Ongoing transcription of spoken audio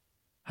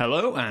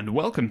Hello and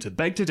welcome to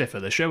Beg to Differ,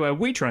 the show where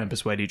we try and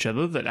persuade each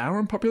other that our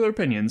unpopular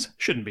opinions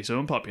shouldn't be so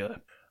unpopular.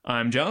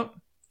 I'm John.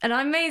 And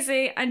I'm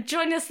Maisie, and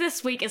joining us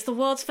this week is the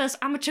world's first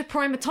amateur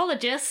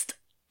primatologist.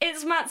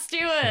 It's Matt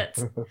Stewart.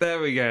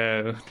 There we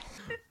go.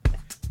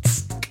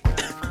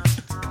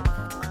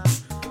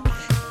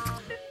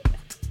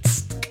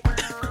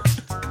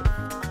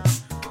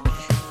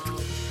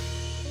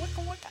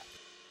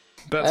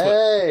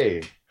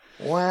 Hey!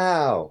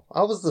 Wow.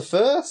 I was the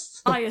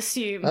first? I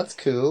assume. That's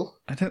cool.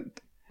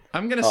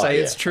 I'm going to say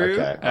it's true.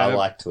 Okay. I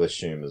like to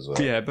assume as well.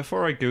 Yeah,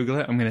 before I Google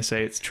it, I'm going to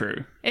say it's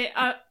true.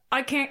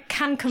 I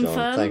can confirm.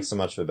 John, thanks so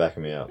much for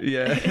backing me up.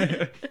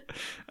 Yeah.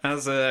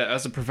 As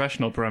a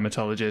professional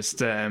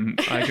primatologist,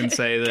 I can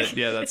say that,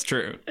 yeah, that's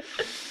true.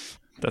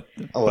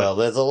 Well,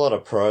 there's a lot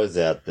of pros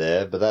out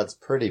there, but that's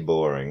pretty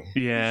boring.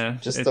 Yeah.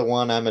 Just the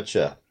one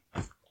amateur.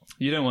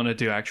 You don't want to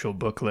do actual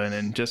book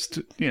learning, just,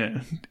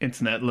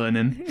 internet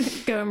learning.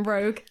 Going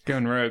rogue.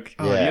 Going rogue.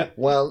 Yeah.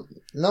 Well,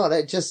 no,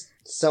 that's just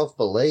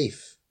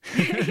self-belief.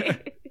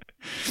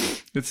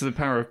 It's the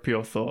power of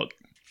pure thought.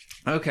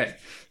 Okay,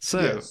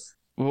 so Yes.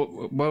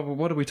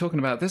 what are we talking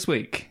about this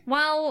week?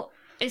 Well,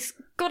 it's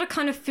got a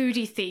kind of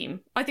foodie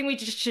theme. I think we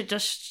should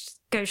just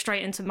go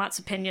straight into Matt's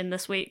opinion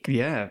this week.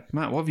 Yeah,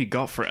 Matt, what have you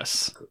got for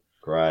us?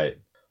 Great.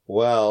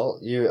 Well,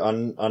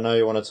 I know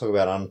you want to talk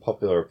about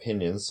unpopular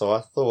opinions, so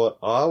I thought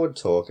I would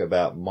talk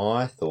about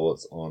my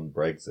thoughts on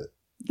Brexit.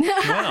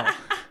 Well,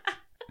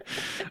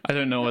 I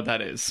don't know what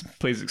that is.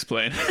 Please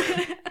explain.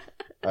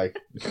 I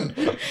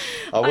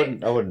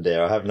wouldn't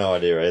dare. I have no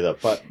idea either.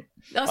 But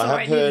That's I have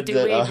alright, neither heard do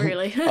that we,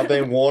 really. I've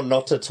been warned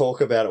not to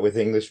talk about it with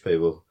English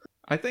people.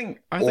 I think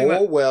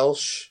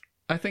Welsh.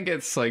 I think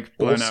it's like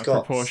blown out of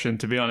Scots. proportion,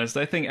 to be honest.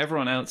 I think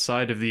everyone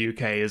outside of the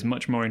UK is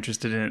much more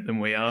interested in it than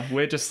we are.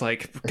 We're just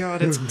like,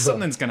 God,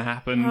 something's going to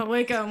happen. Oh,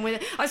 we're going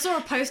with it. I saw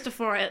a poster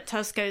for it at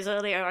Tesco's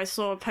earlier. I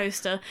saw a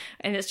poster,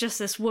 and it's just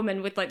this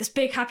woman with like this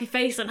big happy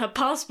face and her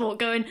passport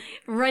going,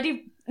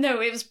 ready. No,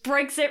 it was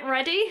Brexit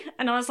ready.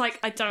 And I was like,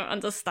 I don't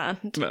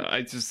understand.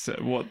 I just,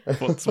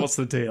 what's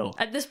the deal?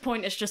 At this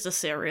point, it's just a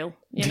cereal,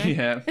 you know?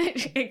 Yeah.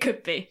 It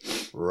could be.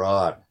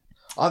 Right.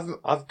 I've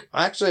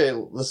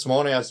actually this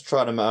morning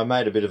I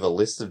made a bit of a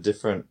list of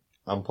different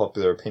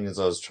unpopular opinions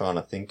I was trying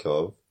to think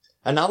of.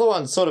 Another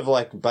one sort of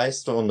like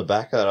based on the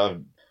back of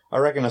that, I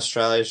reckon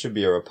Australia should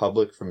be a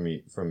republic from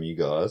you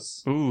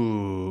guys.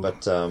 Ooh.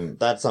 But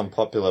that's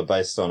unpopular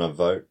based on a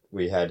vote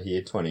we had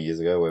here 20 years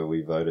ago where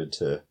we voted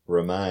to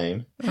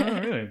remain.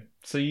 Oh, really?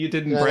 So you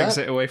didn't No,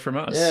 Brexit away from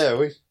us?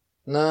 Yeah,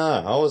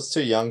 no, I was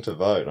too young to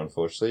vote,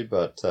 unfortunately,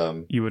 but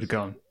You would have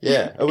gone.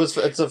 yeah,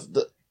 it's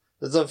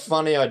a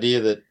funny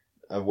idea that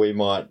we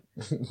might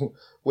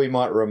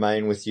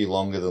remain with you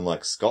longer than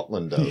like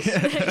Scotland does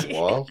for a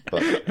while,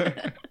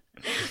 but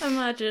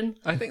Imagine.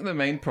 I think the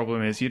main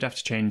problem is you'd have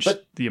to change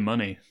your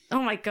money.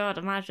 Oh my god,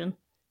 imagine.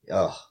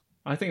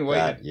 I think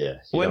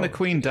when the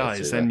Queen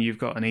dies, then you've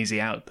got an easy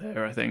out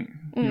there, I think.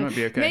 You might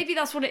be okay. Maybe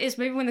that's what it is.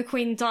 Maybe when the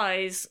Queen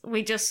dies,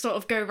 we just sort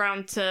of go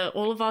round to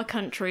all of our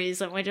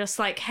countries and we're just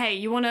like, hey,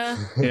 you want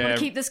to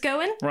keep this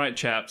going? Right,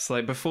 chaps,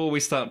 like before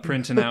we start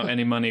printing out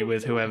any money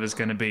with whoever's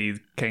going to be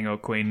king or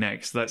queen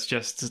next, let's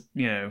just,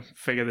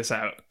 figure this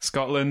out.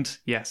 Scotland,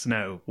 yes,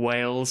 no.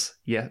 Wales,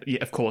 yeah,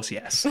 of course,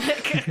 yes.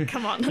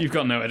 Come on. You've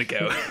got nowhere to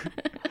go.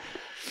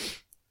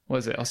 What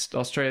is it,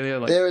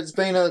 Australia?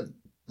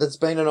 There's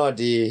been an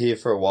idea here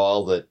for a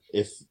while that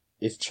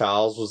if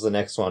Charles was the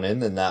next one in,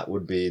 then that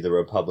would be the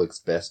Republic's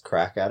best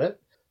crack at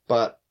it.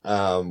 But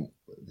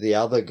the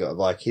other guy,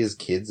 like his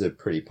kids are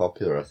pretty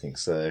popular, I think.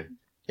 So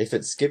if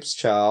it skips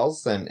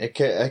Charles, then it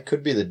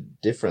could be the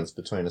difference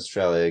between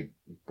Australia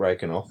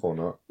breaking off or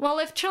not. Well,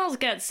 if Charles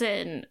gets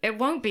in, it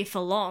won't be for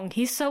long.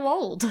 He's so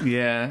old.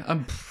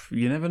 Yeah,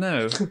 you never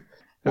know.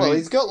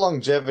 He's got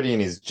longevity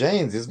in his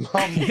genes. His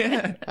mum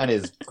Yeah. and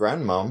his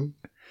grandmum.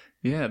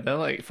 Yeah, they're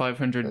like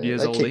 500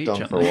 years They old kicked each.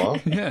 on for a while.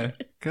 Yeah,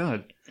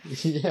 God.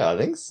 Yeah, I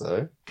think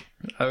so.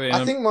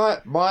 I think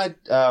my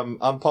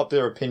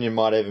unpopular opinion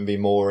might even be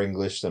more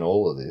English than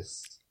all of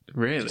this.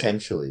 Really?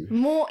 Potentially.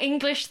 More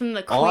English than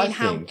the Queen,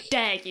 how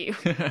dare you?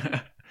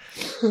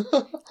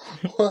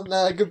 Well,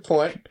 no, good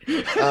point.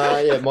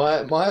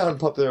 My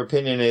unpopular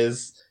opinion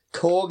is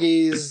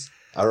corgis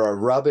are a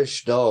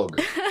rubbish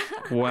dog.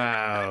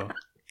 Wow.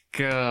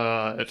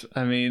 God.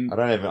 I mean,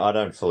 I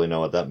don't fully know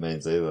what that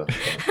means either.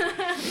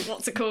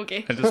 What's a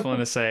corgi? I just want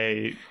to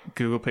say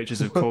Google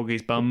pictures of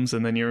corgis' bums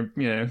and then you're,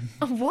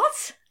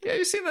 What? Yeah,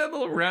 you see their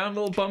little round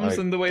little bums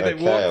and the way they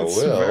okay, walk? I It's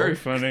will. very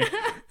funny.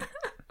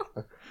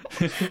 What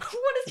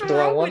is Do I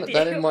wrong want with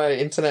that you? in my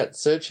internet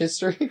search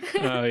history?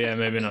 Oh, yeah,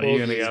 maybe not. You're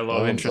going to get a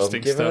lot of Corgis'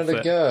 interesting bums. I'm stuff giving it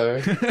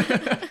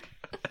a go.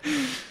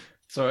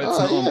 So it's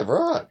not...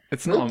 right.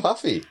 It's Real not...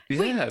 puffy.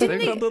 Yeah, didn't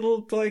they've got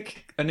little,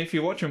 and if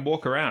you watch them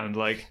walk around,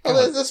 Oh,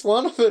 there's this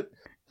one of it.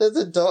 There's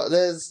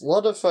a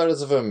lot of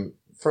photos of him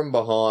from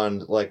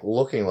behind,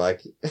 looking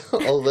like...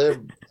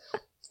 they're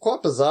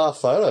quite bizarre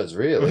photos,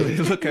 really.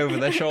 They look over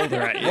their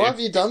shoulder at you. Why have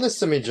you done this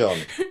to me, John?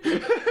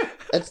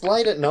 It's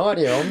late at night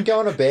here. I'm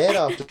going to bed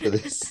after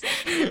this.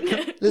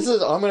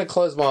 I'm going to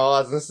close my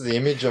eyes and this is the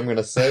image I'm going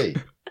to see.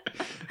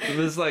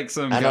 There's like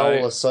some And I guy.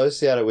 will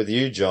associate it with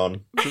you,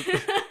 John.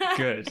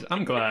 Good.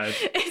 I'm glad.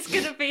 It's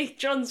gonna be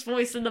John's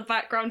voice in the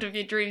background of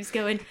your dreams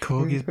going,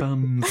 Corgi's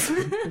bums.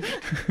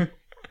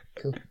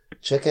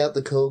 Check out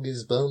the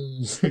Corgi's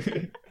bums.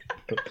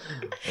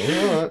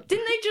 Alright.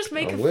 didn't they just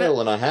make I a will, film?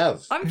 and I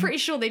have. I'm pretty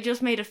sure they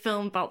just made a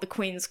film about the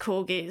Queen's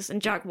corgis,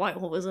 and Jack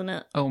Whitehall was in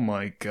it, Oh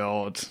my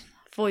god.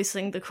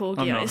 voicing the corgi,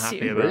 I'm I not happy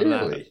assume. about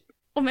that. Really?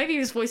 Or maybe he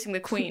was voicing the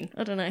Queen.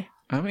 I don't know.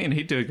 I mean,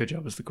 he'd do a good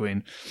job as the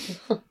Queen.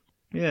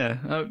 Yeah.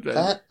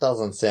 That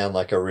doesn't sound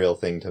like a real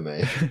thing to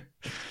me.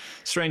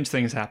 Strange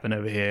things happen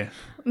over here.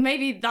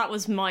 Maybe that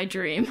was my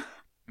dream.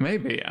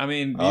 Maybe. I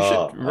mean, you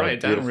Oh, should write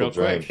it a down real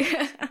beautiful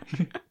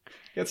quick.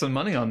 Get some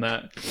money on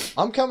that.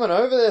 I'm coming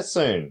over there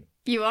soon.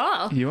 You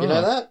are. You are. You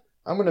know that?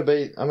 I'm gonna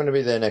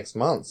be there next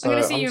month. So I'm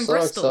gonna see you in so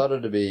Bristol.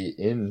 excited to be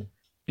in.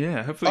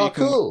 Yeah, hopefully Oh, you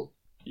can cool.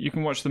 you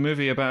can watch the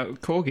movie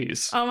about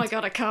corgis. Oh my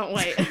god, I can't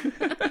wait.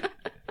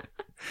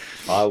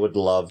 I would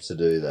love to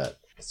do that,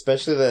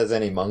 especially if there's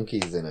any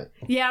monkeys in it.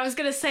 Yeah, I was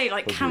gonna say,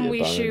 like, Would can be a we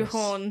bonus.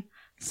 shoehorn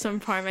some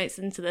primates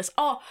into this?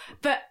 Oh,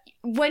 but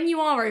when you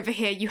are over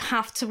here, you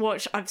have to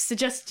watch. I've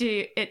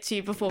suggested it to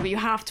you before, but you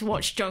have to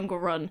watch Jungle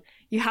Run.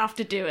 You have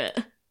to do it.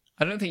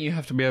 I don't think you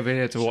have to be over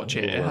here to watch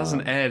it. It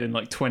hasn't aired in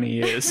like 20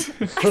 years.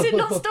 Is it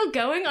not still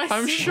going?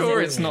 I'm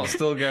sure it's not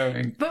still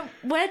going. But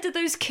where do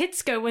those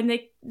kids go when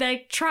they're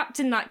trapped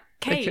in that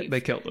cave?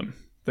 They killed them.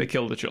 They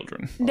killed the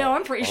children. No,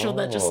 I'm pretty sure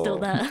they're just still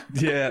there.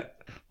 Yeah.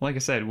 Like I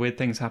said, weird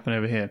things happen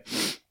over here.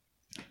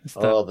 It's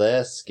that- Oh,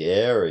 they're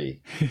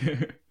scary.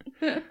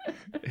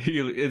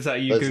 Is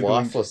that you Those Googling?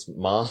 lifeless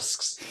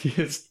masks.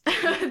 It's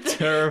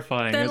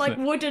terrifying, They're isn't like it?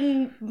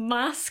 wooden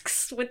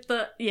masks with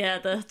the... Yeah,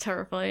 they're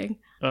terrifying.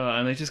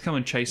 And they just come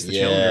and chase the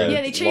Yeah, children.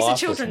 Yeah, they chase the lifeless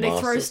children, they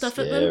masks throw are stuff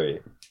at them. scary.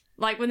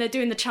 Like, when they're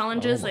doing the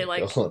challenges, Oh they, my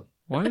like... God.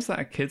 Why is that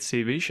a kids'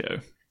 TV show?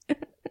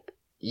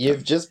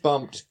 You've just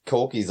bumped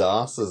Corky's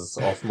asses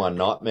off my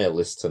nightmare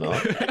list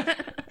tonight.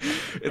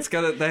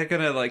 They're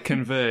gonna like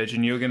converge,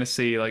 and you're gonna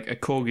see like a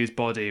corgi's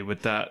body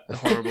with that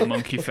horrible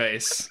monkey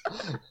face.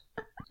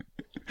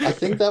 I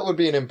think that would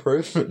be an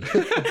improvement.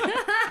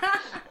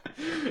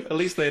 At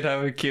least they'd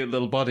have a cute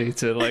little body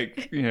to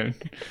like, you know.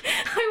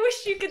 I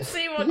wish you could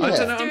see what Yeah. I he's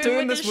don't know. I'm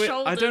doing with this. his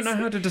I don't know shoulders.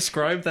 how to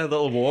describe their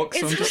little walk,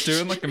 so I'm It's just a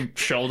doing like a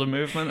shoulder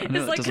movement. I know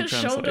It's that like doesn't a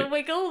shoulder translate.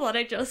 wiggle that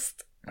I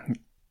just...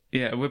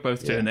 Yeah, we're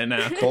both doing it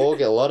now.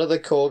 A lot of the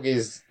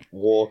Corgis'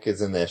 walk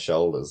is in their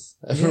shoulders.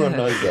 Everyone Yeah.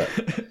 knows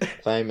that.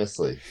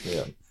 Famously.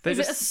 Yeah. They Is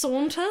it a just,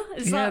 saunter?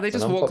 Is yeah, that... they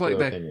just an walk like unpopular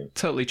they're opinion.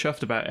 totally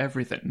chuffed about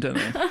everything, don't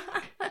they?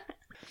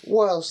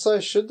 Well, so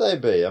should they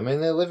be. I mean,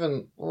 they're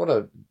living what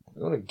a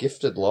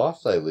gifted life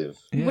they live.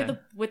 Yeah.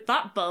 With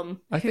that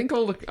bum. I think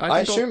all the.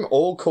 I think all- assume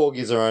all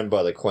Corgis are owned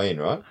by the Queen,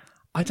 right?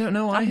 I don't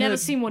know. I've never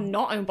seen one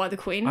not owned by the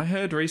Queen. I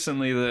heard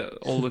recently that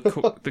all the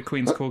the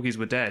Queen's corgis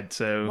were dead.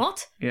 So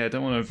What? Yeah, I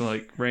don't want to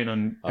like rain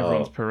on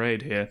everyone's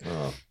parade here.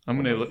 Oh, I'm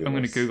gonna my look, I'm gonna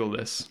goodness. Google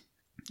this.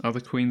 Are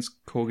the Queen's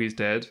corgis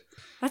dead?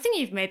 I think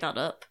you've made that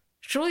up.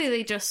 Surely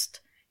they just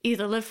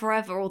either live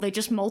forever or they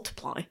just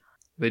multiply.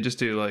 They just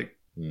do like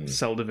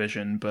cell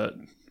division, but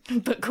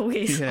But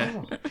corgis.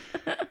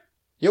 yeah.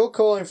 You're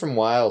calling from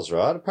Wales,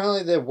 right?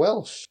 Apparently they're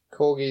Welsh.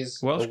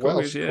 Corgis Welsh are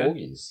Welsh corgis, yeah.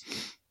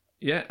 Corgis.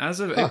 Yeah, as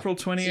of Huh. April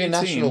It's your 2018.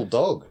 national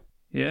dog.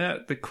 Yeah,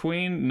 the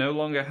Queen no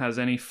longer has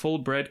any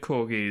full-bred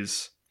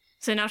corgis.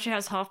 So now she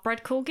has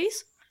half-bred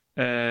corgis?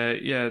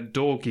 Yeah,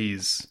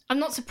 dorgies. I'm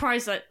not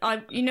surprised that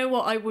you know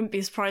what I wouldn't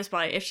be surprised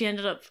by if she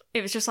ended up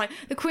it was just like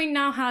the Queen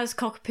now has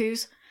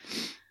cockapoos.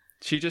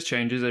 She just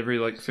changes every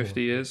like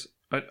 50 years.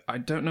 I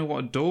don't know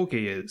what a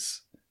dorgie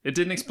is. It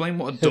didn't explain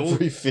what a dog.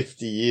 Every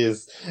 50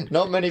 years.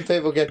 Not many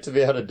people get to be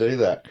able to do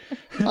that.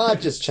 I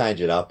just change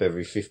it up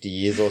every 50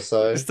 years or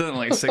so. It's done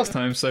like 6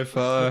 times so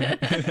far.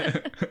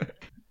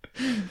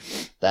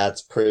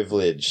 That's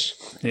privilege.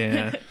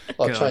 Yeah.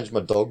 I'll God. change my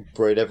dog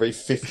breed every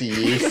 50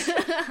 years.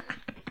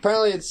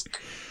 Apparently it's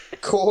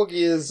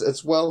Corgi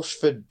it's Welsh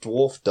for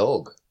dwarf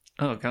dog.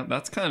 Oh, God,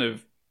 that's kind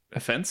of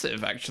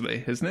offensive,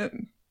 actually, isn't it?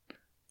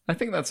 I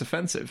think that's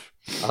offensive.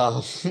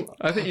 Um,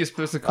 I think you're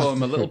supposed to call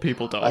him a little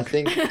people dog. I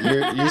think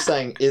you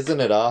saying isn't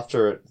it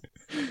after it?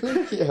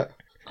 Yeah.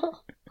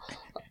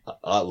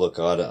 Look,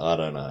 I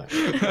don't know.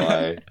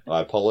 I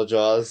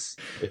apologise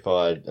if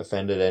I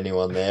offended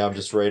anyone there. I'm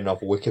just reading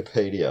off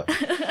Wikipedia.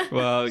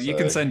 Well, you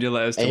can So, send your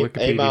letters to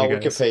Wikipedia. Email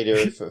guys. Wikipedia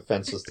if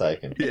offence was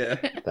taken. Yeah.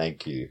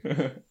 Thank you.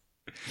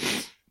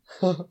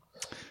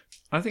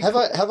 I think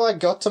Have I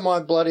got to my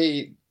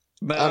bloody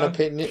No.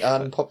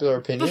 unpopular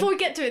opinion? Before we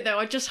get to it though,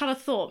 I just had a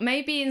thought.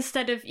 Maybe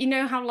instead of you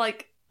know how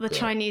like the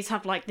Chinese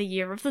have like the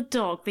year of the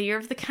dog, the year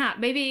of the cat,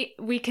 maybe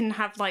we can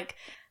have like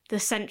the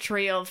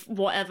century of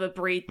whatever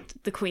breed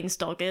the Queen's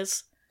dog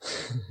is.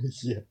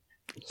 Yeah.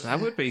 That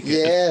would be good.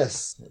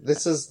 Yes,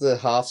 this is the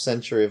half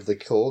century of the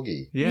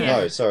corgi. Yeah.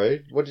 No,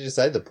 sorry. What did you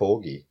say? The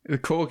porgy. The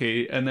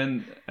corgi, and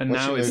What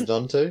now you it's moved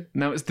on to?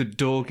 now it's the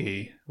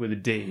dorgie with a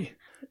D,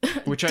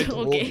 which I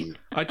Doggy.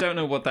 don't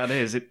know what that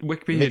is.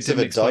 Wikipedia Mix of didn't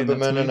a explain that to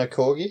Doberman me. and a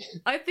corgi.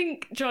 I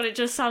think, John, it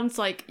just sounds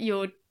like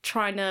you're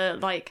trying to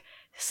like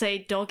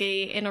say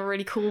doggy in a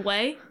really cool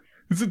way.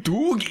 It's a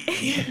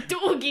doggy.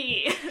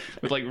 Doggy.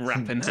 With like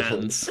rapping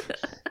hands.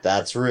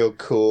 That's real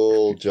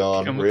cool,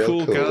 John. I'm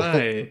real a cool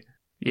guy.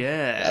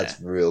 Yeah.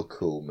 That's real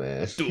cool,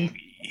 man. Doggy.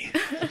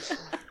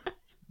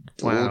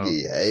 Doggy. Wow.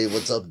 Hey,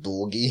 what's up,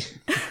 doggy?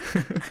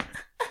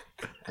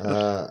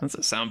 That's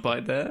a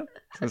soundbite there.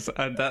 Let's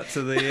add that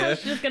to the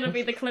That's just going to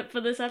be the clip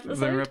for this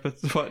episode.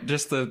 what,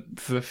 just the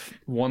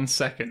 1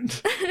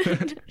 second.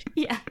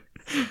 Yeah.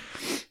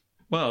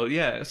 Well,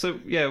 yeah. So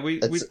yeah,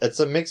 it's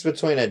a mix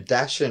between a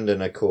Dachshund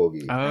and a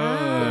Corgi.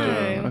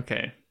 Oh,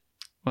 okay.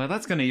 Well,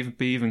 that's going to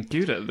be even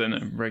cuter than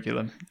a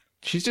regular.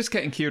 She's just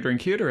getting cuter and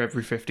cuter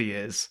every 50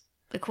 years.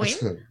 The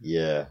Queen?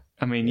 Yeah.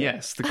 I mean,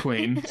 yes, the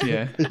Queen.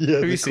 Yeah. Yeah,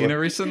 Have you seen her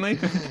recently?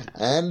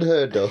 And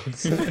her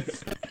dogs.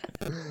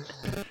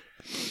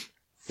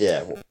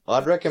 Yeah, well,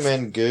 I'd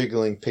recommend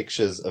Googling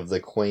pictures of the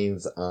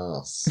Queen's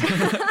ass.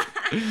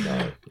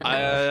 No.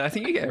 I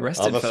think you get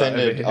arrested I've for that over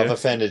offended. here. I've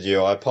offended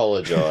you. I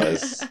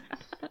apologise.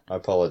 I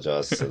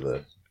apologise to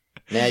the.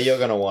 Now you're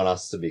going to want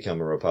us to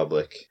become a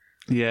republic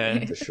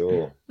Yeah. for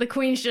sure. The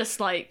Queen's just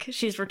like,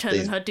 she's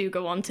returning her Do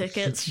Go On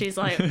tickets. She's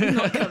like,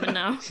 not coming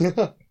now.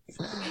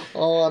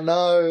 Oh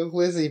no,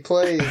 Lizzie,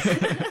 please!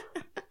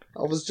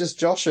 I was just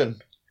joshing.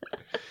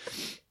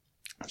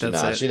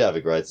 That's it. She'd have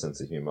a great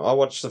sense of humour. I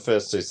watched the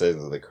first 2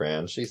 seasons of The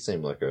Crown. She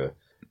seemed like a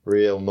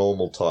real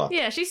normal type.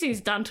 Yeah, she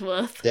seems down to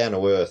earth. Down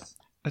to earth.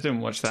 I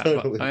didn't watch that,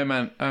 Totally. but I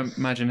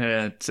imagine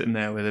her sitting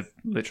there with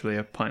literally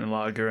a pint of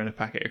lager and a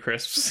packet of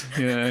crisps.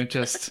 You know,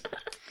 just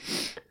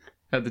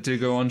at the Do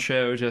Go On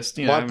show, just,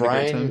 you know, My having a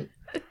great brain,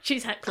 time.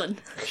 She's heckling.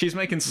 She's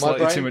making my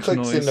slightly too brain much clicks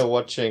noise. into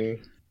watching.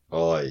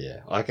 Oh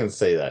yeah, I can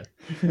see that.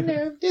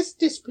 No, this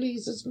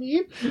displeases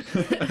me.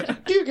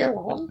 Do go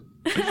on.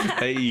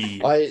 Hey.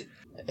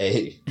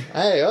 Hey,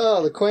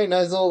 oh, the Queen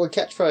knows all the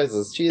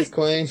catchphrases. Cheers,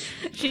 Queen.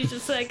 She's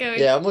just there going,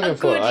 Yeah, I'm looking "A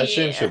for it. good I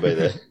assume year." she'll be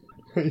there.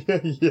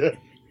 Yeah.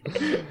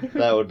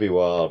 That would be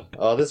wild.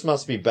 Oh, this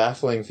must be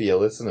baffling for your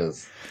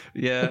listeners.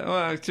 Yeah,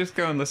 well, just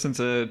go and listen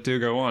to Do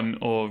Go On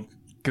or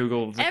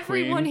Google the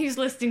Everyone Queen, who's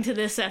listening to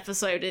this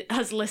episode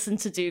has listened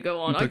to Do Go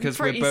On. I'm because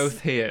we're pretty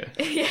both here.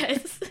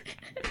 Yes.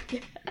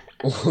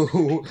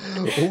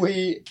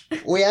 we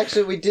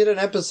did an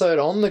episode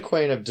on the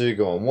Queen of Do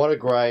Go On. What a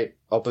great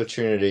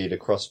opportunity to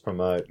cross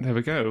promote. There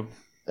we go.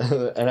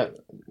 And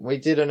we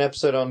did an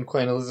episode on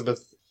Queen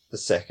Elizabeth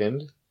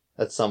II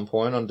at some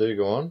point on Do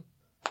Go On.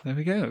 There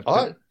we go.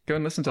 I- Go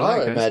and listen to I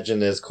that, guys. imagine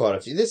there's quite a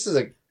few. This is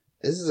a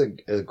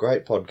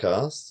great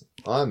podcast.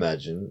 I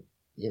imagine,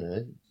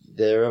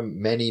 there are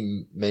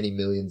many, many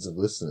millions of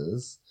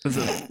listeners. There's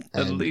at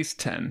And- least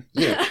 10.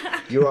 You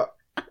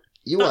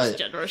That's won't,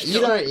 generous. you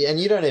John. don't, and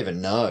you don't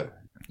even know.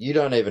 You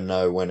don't even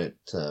know when it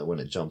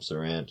jumps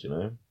around.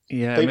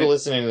 Yeah, People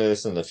listening to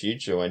this in the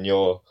future, when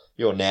you're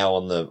now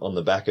on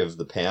the back of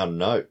the pound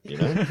note.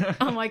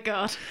 Oh my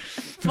god.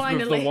 With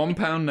Finally. the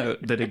 £1 note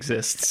that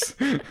exists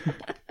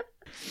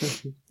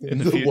in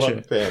the future.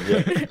 1 pound.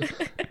 Yeah.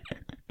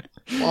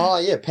 Oh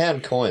yeah,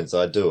 pound coins.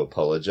 I do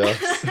apologise.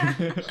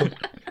 I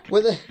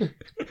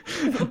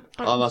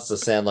must have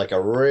sound like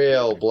a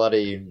real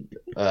bloody.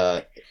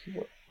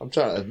 I'm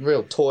trying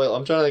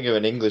to think of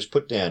an English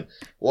put down.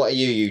 What are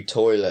you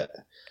toilet?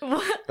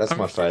 What? That's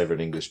my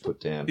favourite English put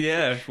down.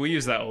 Yeah, we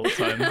use that all the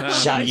time.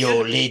 Shut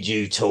your lid,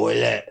 you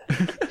toilet.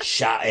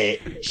 Shut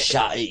it,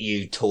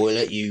 you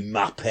toilet, you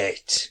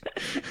muppet.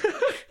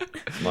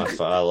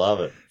 I love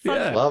it.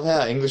 Yeah. Love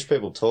how English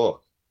people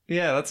talk.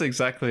 Yeah, that's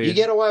exactly. You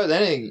get away with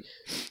anything.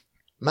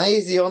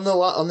 Maisie, on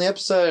the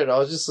episode, I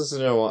was just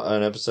listening to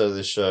an episode of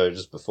this show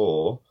just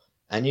before,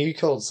 and you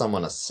called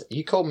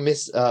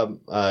Miss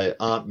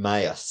Aunt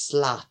May a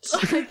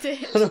slut. I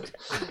did.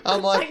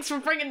 I'm like, Thanks for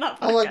bringing that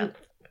back I'm like, up.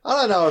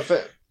 I don't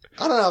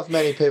know if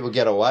many people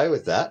get away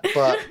with that,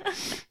 but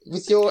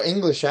with your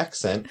English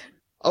accent,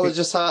 it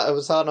was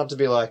hard not to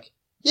be like,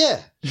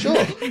 yeah, sure.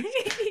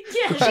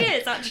 Yeah, she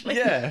is actually.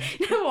 Yeah.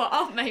 You know what?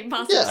 I've made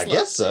massive Yeah, I slut.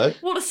 guess so.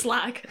 What a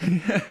slag.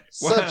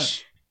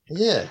 Such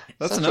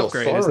That's such an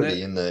upgrade, isn't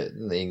authority it? in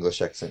the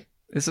English accent.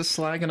 Is a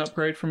slag an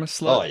upgrade from a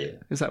slut? Oh yeah,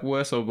 Is that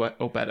worse or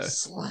better?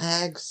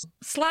 slags.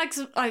 Slags,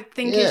 I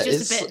think, Yeah, is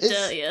just a bit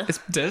it's- dirtier. It's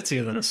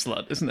dirtier than a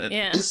slut, isn't it?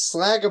 Yeah. Is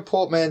slag a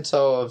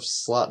portmanteau of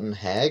slut and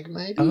hag?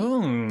 Maybe.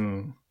 Oh,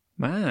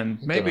 man.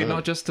 Maybe Dunno.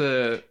 not just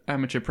a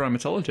amateur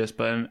primatologist,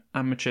 but an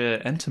amateur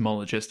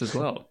entomologist as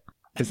well.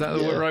 Is that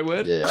the right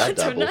word? Yeah, I I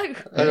don't dabble. know.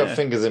 I got Yeah.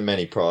 fingers in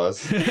many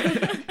pies.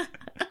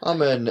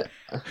 I'm a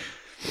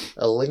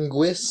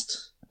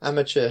linguist,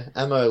 amateur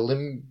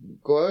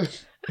amolinguo.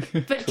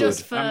 But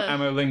just for...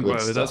 Amolinguo.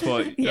 Good That's stuff.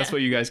 what Yeah. that's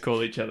what you guys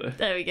call each other.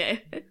 There we go.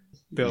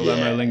 The old Yeah,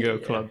 Amolingo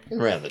yeah. club.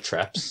 Around the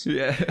traps.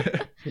 Yeah.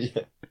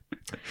 Yeah.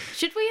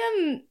 Should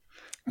we,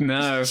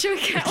 No. should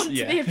we get on to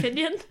Yeah. the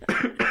opinion?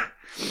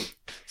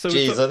 So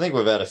we've Jeez, I think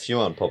we've had a few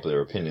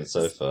unpopular opinions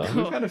so far.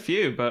 we've had a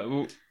few, but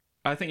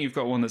I think you've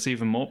got one that's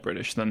even more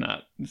British than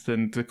that,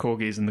 than the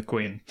corgis and the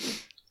Queen.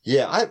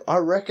 Yeah, I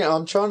reckon,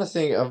 I'm trying to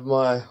think of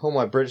all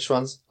my British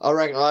ones. I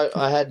reckon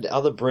I had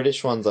other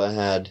British ones I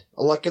had.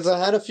 Because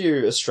I had a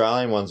few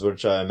Australian ones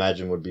which I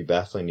imagine would be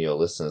baffling to your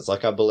listeners.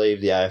 Like, I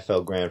believe the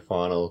AFL Grand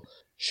Final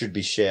should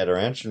be shared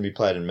around, shouldn't be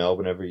played in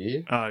Melbourne every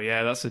year. Oh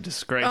yeah, that's a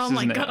disgrace, Oh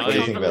my isn't god, it? I do you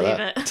can't think about believe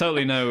that? it.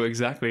 totally know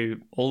exactly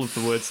all of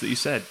the words that you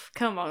said.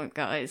 Come on,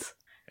 guys.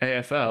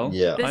 AFL?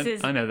 Yeah.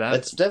 I know that.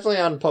 It's definitely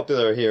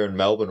unpopular here in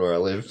Melbourne where I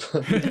live.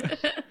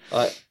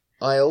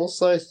 I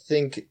also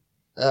think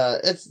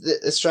it's the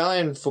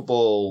Australian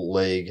Football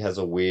League has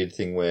a weird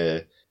thing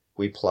where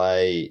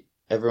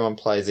everyone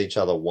plays each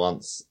other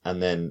once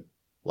and then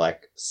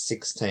like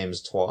 6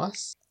 teams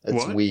twice.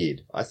 It's What?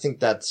 weird. I think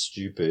that's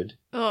stupid.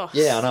 Oh,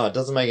 Yeah, I know. It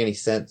doesn't make any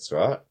sense,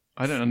 right?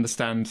 I don't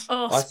understand.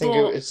 oh, I think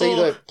sport. it's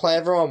either Oh. play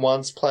everyone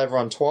once, play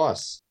everyone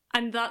twice.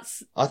 And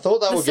that's I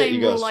thought that the would get same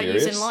you guys rule I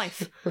furious. use in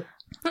life.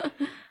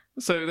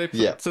 So they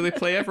Yeah. so they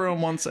play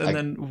everyone once, and I-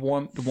 then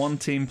one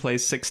team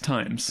plays 6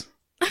 times.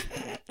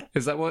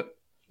 Is that what?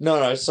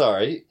 No,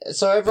 sorry.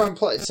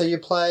 So you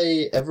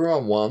play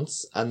everyone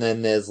once, and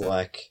then there's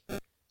like,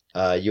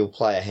 you'll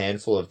play a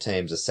handful of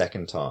teams a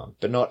second time,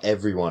 but not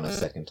everyone a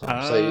second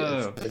time. Oh.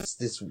 So it's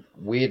this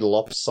weird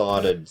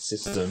lopsided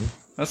system.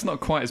 That's not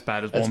quite as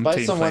bad as It's one based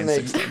team on when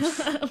playing they- 6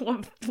 times.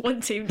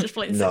 one team just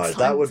playing No, 6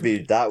 that times.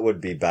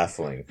 would be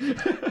baffling.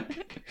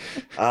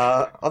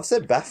 I've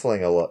said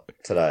baffling a lot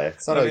today.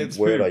 It's not I mean, a it's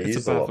word food. I It's a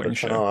use a lot, baffling but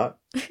show. tonight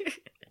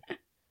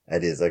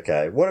it is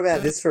okay. What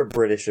about this for a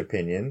British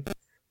opinion?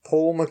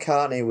 Paul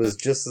McCartney was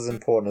just as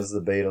important as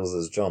the Beatles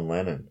as John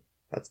Lennon.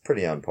 That's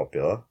pretty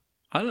unpopular.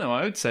 I don't know.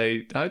 I would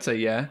say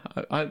yeah.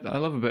 I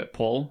love a bit of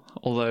Paul,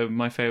 although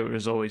my favourite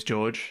is always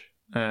George.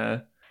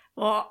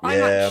 Well, I'm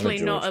Yeah, actually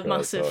I'm a not George a guy,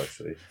 massive so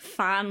actually.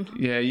 fan.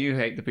 Yeah, you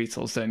hate the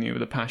Beatles, don't you,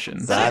 with a passion?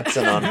 That's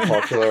an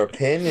unpopular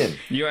opinion.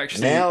 You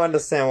actually Now I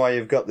understand why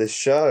you've got this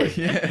show.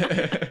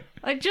 Yeah.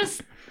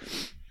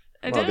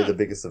 I Might don't be the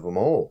biggest of them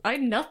all. I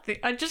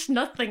just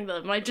nothing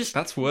them.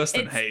 That's worse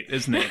than It's- hate,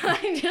 isn't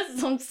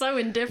it? I'm so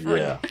indifferent.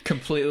 Yeah.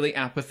 Completely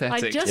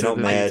apathetic. I just, to You're not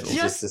the mad, Beatles.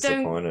 you're just just don't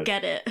disappointed.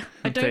 get it.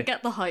 I Okay. don't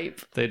get the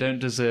hype. They don't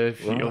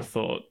deserve Right. your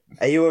thought.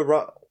 Are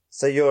you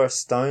so you're a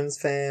Stones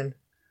fan?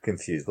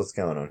 Confused. What's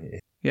going on here?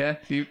 Yeah,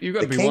 you've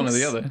got to The be one or the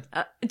Kinks?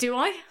 other. Do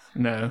I?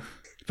 No,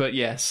 but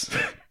yes.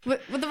 Were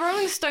the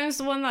Rolling Stones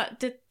the one that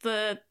did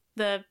the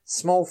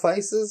Small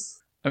faces?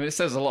 I mean, it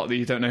says a lot that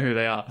you don't know who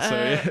they are.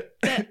 So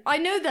I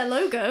know their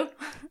logo.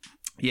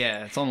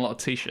 yeah, it's on a lot of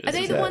t-shirts. Are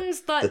they that? the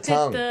ones that The did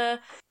tongue. the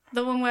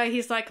one where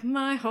he's like,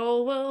 "My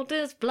whole world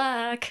is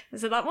black"?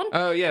 Is it that one?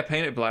 Oh yeah,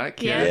 Paint It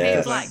Black. yeah, Yes.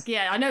 Paint Black.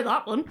 Yeah, I know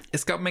that one.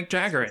 It's got Mick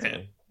Jagger in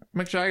it.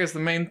 Mick Jagger's the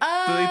lead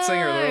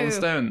singer of the Rolling Oh.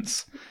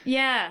 Stones.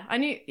 Yeah, I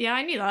knew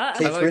that.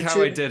 Keith I like how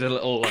I Richard? did a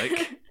little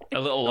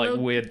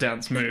weird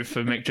dance move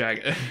for Mick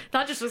Jagger.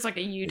 That just looks like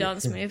a U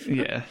dance move.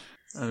 Yeah,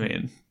 I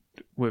mean,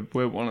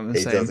 we're one and the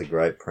He same. does a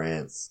great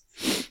prance.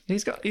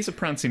 He's a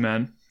prancy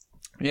man.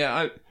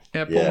 Yeah,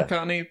 Paul Yeah.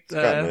 McCartney.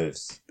 Great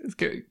moves. Is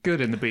good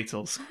in the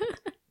Beatles.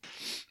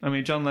 I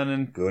mean, John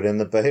Lennon. Good in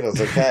the Beatles.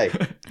 Okay.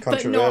 But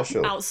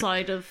Controversial. not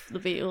outside of the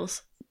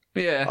Beatles.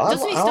 Yeah,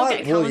 Doesn't he still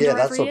get a calendar yeah,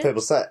 that's every what year?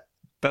 people say.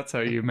 that's how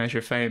you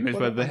measure fame. Is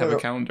whether they have a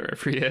calendar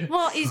every year.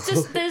 Well, it's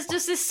just there's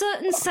just this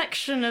certain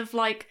section of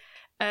like,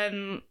 I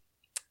don't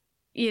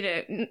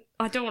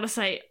want to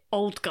say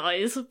old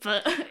guys,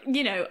 but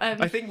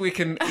I think we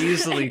can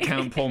easily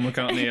count Paul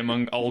McCartney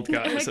among old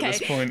guys at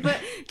this point. but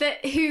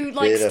that who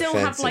like Bit still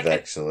have offensive, like a,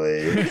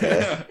 actually.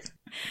 Okay.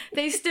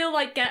 they still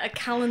like get a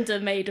calendar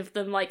made of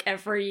them like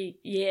every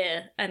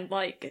year, and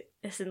like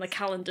it's in the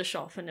calendar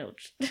shop, and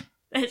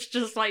it's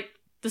just like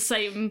the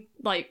same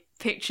like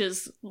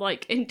pictures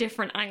like in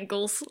different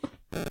angles.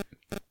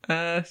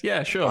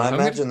 Yeah, sure. I I'm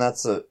imagine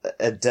that's a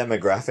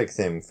demographic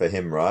thing for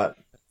him, right?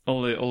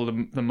 all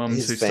the mums who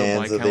His still buy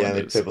fans are the only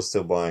calendars. people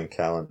still buying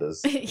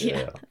calendars.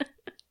 Yeah.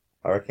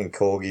 I reckon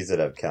corgis would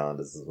have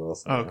calendars as well.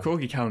 Oh,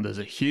 corgi calendars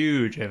are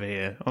huge over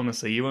here.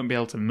 Honestly, you won't be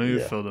able to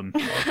move Yeah. for them.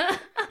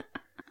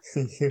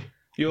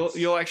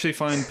 You'll actually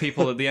find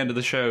people at the end of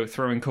the show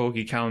throwing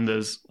corgi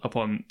calendars up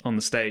on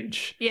the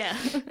stage. Yeah.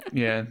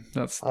 Yeah,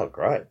 that's Oh,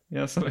 great.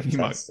 something you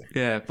might. Fantastic.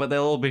 Yeah, but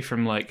they'll all be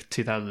from like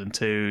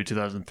 2002,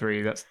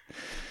 2003. That's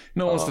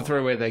no one wants to throw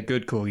away their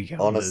good corgi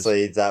calendars.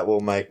 Honestly, that will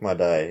make my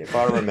day. If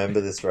I remember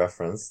this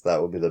reference,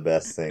 that will be the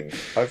best thing.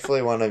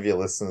 Hopefully one of your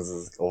listeners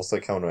is also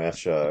coming to our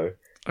show.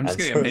 I'm just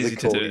and getting throws Maisie a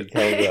to do corgi it.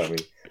 calendar at me.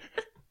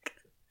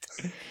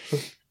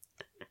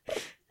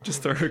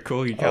 Just throw a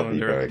corgi I'll be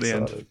calendar very at the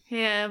end. excited.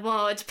 Yeah,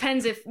 well, it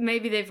depends if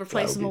maybe they've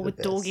replaced That them would all be with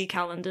the best. doggy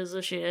calendars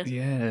this year.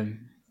 Yeah.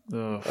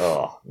 Ugh.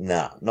 Oh,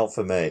 nah, not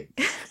for me.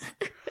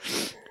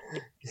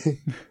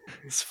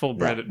 It's full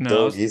bread. No.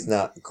 Doggies,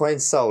 nah.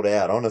 Queen's sold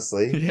out,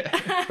 honestly.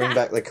 Yeah. Bring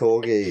back the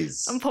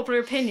corgis. Unpopular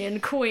opinion,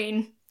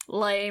 Queen,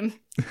 lame.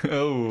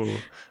 Oh.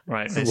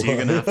 Right, Maisie, you're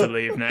going to have to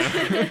leave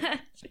now.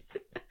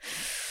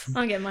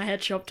 I'm getting my head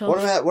chopped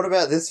off. What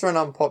about this for an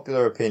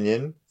unpopular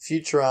opinion?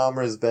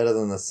 Futurama is better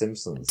than The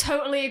Simpsons.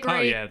 Totally agree. Oh,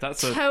 yeah,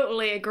 that's a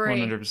totally agree.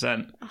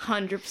 100%.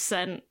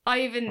 100%.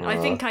 I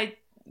think I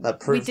That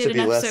proved did to be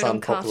an less episode on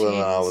unpopular than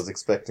I cartoons. was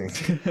expecting.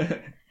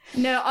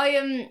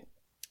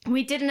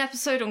 we did an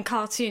episode on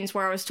cartoons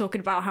where I was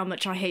talking about how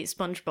much I hate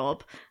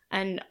SpongeBob,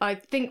 and I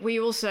think we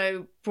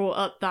also brought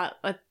up that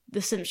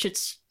The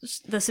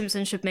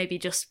Simpsons should maybe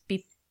just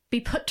be be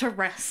put to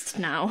rest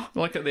now.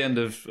 Like at the end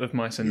of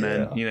Mice and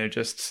Men,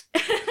 just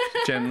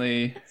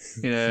gently,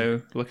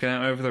 looking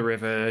out over the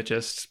river,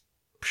 just...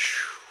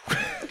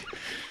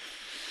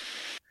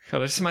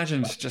 God, I just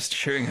imagined just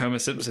shooting Homer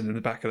Simpson in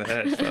the back of the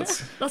head.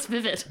 That's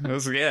vivid.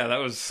 That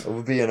was... It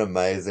would be an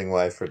amazing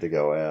way for it to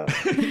go out.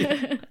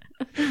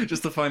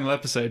 Just the final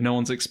episode, no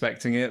one's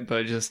expecting it,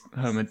 but just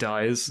Homer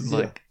dies.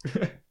 Like,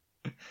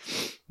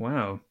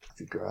 wow. That'd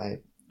be great.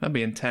 That'd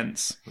be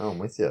intense. Oh, I'm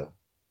with you.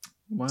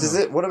 Wow.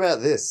 What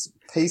about this?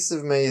 Piece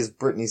of Me is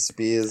Britney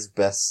Spears'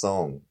 best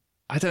song.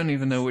 I don't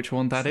even know which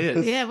one that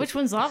is. Yeah, which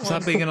one's that one? Is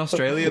that big in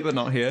Australia but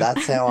not here?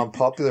 That's how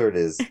unpopular it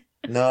is.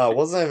 No, it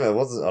wasn't.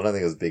 I don't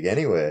think it was big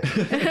anywhere.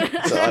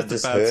 So I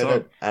just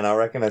heard it, and I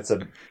reckon it's a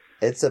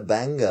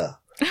banger.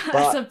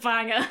 It's a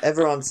banger.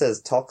 Everyone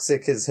says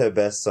Toxic is her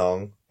best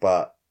song,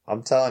 but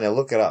I'm telling you,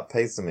 look it up.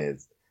 Piece of Me,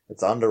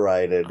 it's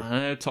underrated. I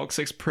know,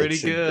 Toxic's pretty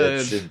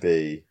good. It should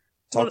be.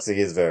 Toxic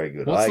is very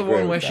good. What's I the agree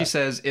one with where that. she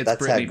says it's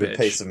That's Britney how good bitch?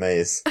 Piece of Me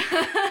is.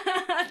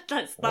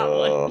 That's that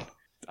one.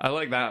 I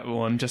like that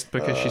one just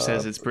because she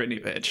says it's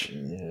Britney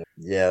bitch.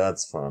 Yeah,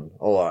 that's fun.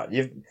 All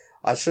right,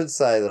 I should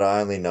say that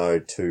I only know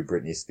 2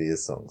 Britney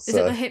Spears songs. Is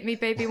it the Hit Me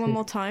Baby One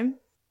More Time?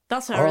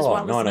 That's her as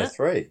well, isn't it?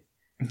 903.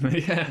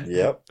 Yeah.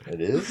 Yep,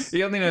 it is.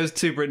 He only knows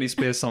 2 Britney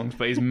Spears songs,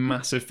 but he's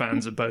massive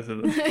fans of both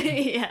of them.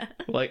 Yeah.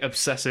 Like,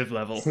 obsessive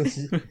level.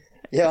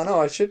 Yeah, I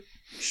know. I should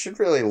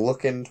really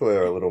look into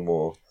her a little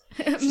more.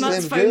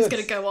 Matt's phone's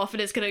going to go off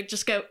and it's going to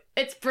just go,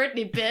 it's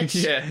Britney,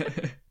 bitch. Yeah.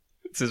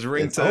 It's his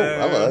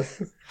ringtone.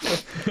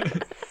 Hello.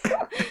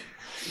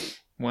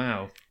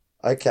 Wow.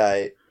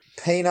 Okay,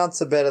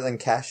 peanuts are better than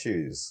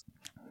cashews.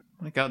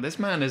 My God, this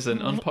man is an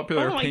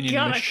unpopular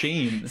opinion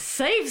machine.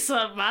 Save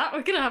some, Matt.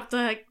 We're going to have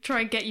to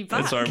try and get you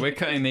back. Sorry, we're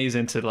cutting these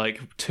into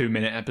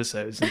 2-minute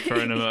episodes and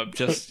throwing them up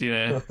just,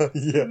 Yeah.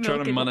 trying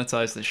to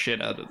monetize the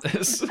shit out of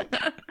this.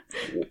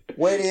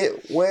 Where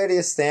do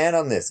you stand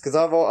on this? Because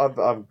I've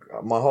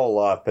my whole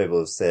life people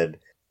have said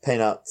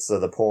peanuts are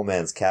the poor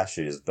man's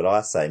cashews, but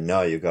I say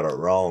no, you got it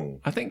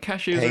wrong. I think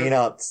cashews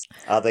Peanuts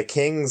are the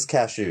king's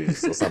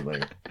cashews or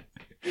something.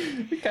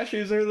 The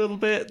cashews are a little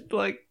bit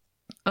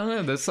I don't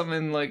know, there's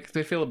something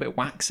they feel a bit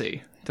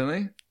waxy, don't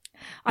they?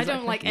 I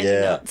don't like any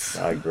nuts.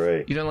 I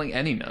agree. You don't like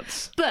any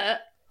nuts? But,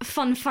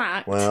 fun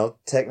fact. Well,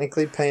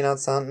 technically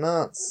peanuts aren't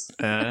nuts.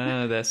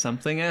 There's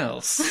something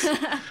else.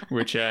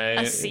 Which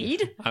A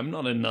seed? I'm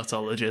not a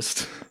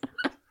nutologist.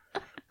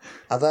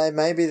 Are they?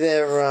 Maybe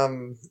they're,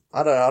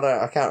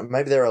 I can't,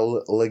 maybe they're a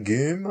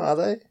legume, are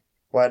they?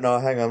 Wait, no,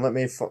 hang on, let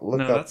me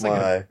look up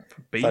my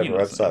favourite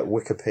website,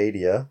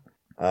 Wikipedia.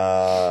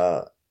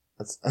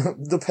 It's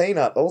the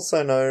peanut,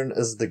 also known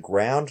as the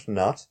ground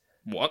nut.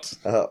 What?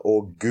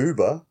 Or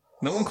goober.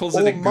 No one calls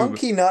it a goober. Or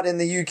monkey nut in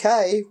the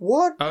UK.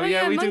 What? Oh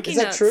yeah, we do. Is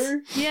that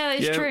true? Yeah,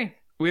 it's true.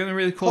 We only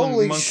really call them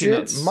Holy monkey shit,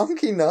 nuts.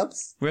 monkey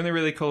nuts? We only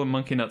really call them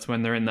monkey nuts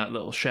when they're in that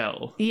little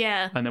shell.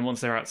 Yeah. And then once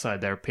they're outside,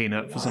 they're a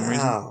peanut for some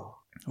reason.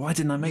 Why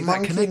didn't I make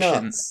that Monkey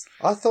connection? nuts.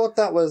 I thought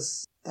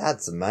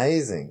that's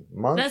amazing.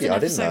 Monkey, I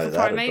didn't know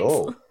that at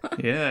all.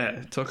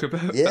 Yeah, talk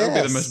about Yes. that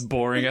would be the most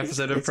boring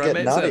episode of Let's get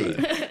Primates nutty.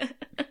 ever.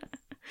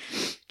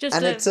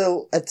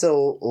 It's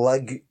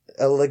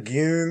a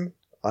legume.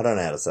 I don't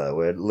know how to say the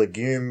word.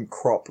 Legume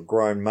crop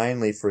grown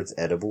mainly for its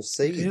edible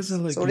seeds. It is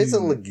a So it is a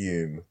legume.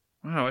 legume.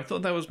 Wow, I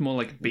thought that was more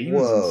like beans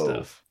Whoa.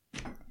 and stuff.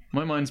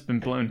 My mind's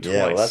been blown twice.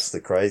 Yeah, well, that's the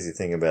crazy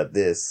thing about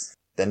this.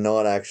 They're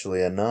not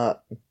actually a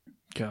nut.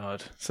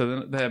 God.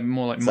 So they're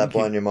more like Is that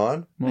blowing monkey, your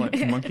mind? more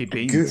like monkey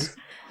beans.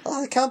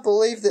 I can't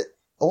believe that.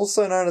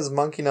 Also known as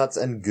monkey nuts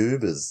and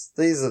goobers.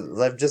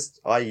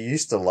 I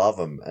used to love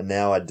them, and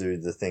now I do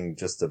the thing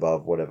just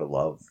above whatever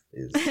love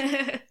is.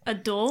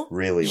 Adore?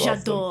 Really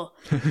love them. J'adore.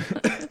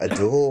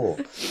 Adore.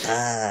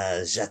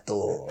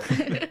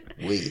 J'adore.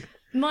 Oui.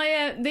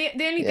 My, the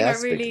only thing Yeah, I I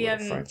speak a really,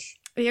 little French.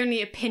 the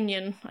only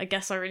opinion I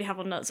guess I really have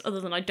on nuts, other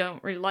than I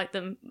don't really like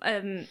them,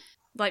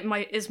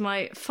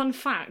 my fun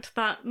fact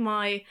that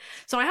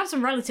so I have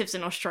some relatives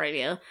in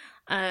Australia.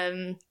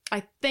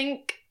 I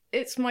think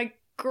it's my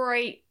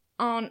great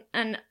aunt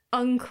and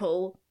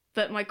uncle,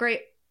 but my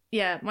great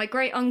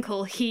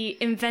uncle, he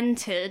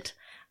invented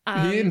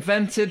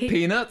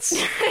Peanuts?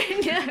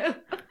 no.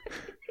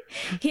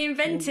 He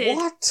invented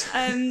What?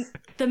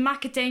 the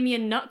macadamia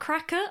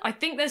nutcracker. I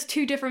think there's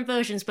 2 different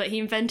versions, but he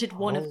invented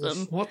one of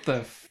them. What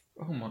the...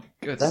 Oh my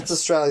goodness. That's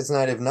Australia's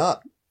native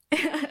nut.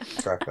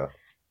 Cracker.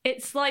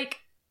 It's like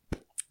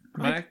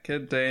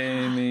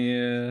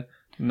Macadamia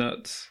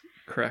nut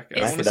cracker. I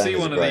It's- want to see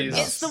one of Macadamia's these.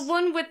 great it's the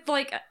one with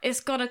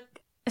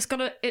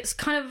it's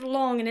kind of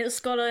long and it's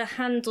got a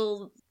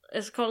handle.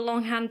 It's got a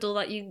long handle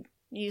that you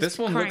use. This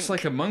to one crank. looks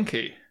like a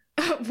monkey.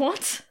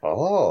 What?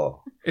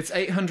 Oh. It's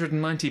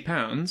 890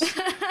 pounds,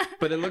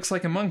 but it looks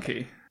like a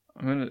monkey.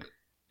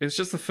 It's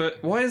just the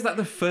first... Why is that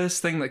the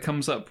first thing that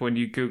comes up when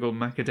you Google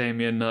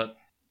macadamia nut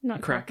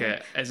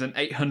cracker? As an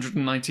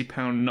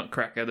 890-pound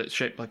nutcracker that's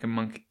shaped like a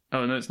monkey.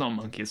 Oh, no, it's not a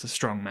monkey. It's a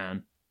strong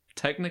man.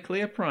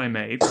 Technically a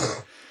primate.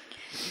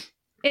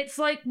 It's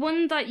like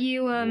one that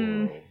you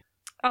Whoa.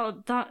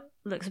 Oh, that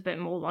looks a bit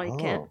more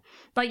like it. Oh.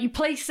 Like, you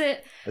place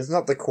it... It's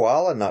not the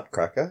koala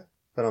nutcracker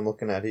that I'm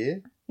looking at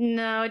here?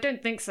 No, I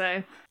don't think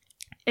so.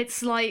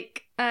 It's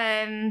like,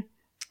 it's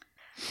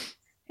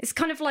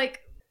kind of like,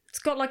 it's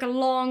got like a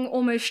long,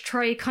 almost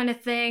tray kind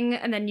of thing,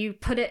 and then you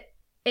put it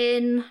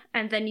in,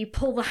 and then you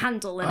pull the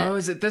handle in it. Oh,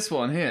 is it this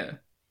one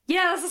here?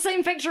 Yeah, that's the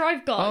same picture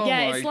I've got. Oh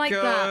yeah, my it's like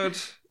God.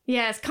 that.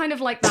 Yeah, it's kind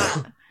of like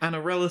that. And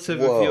a relative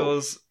Whoa. of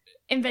yours,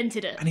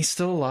 Invented it. and he's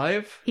still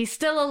alive? He's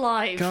still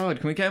alive. God,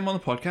 can we get him on the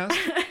podcast?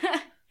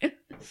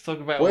 Let's talk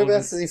about all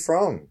Whereabouts this. is he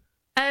from?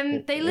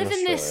 They in live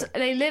in this. Australia.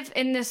 They live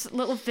in this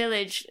little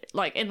village,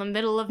 like in the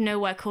middle of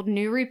nowhere, called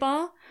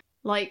Newrybar.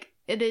 Like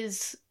it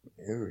is.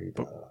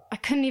 I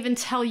couldn't even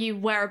tell you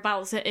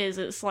whereabouts it is.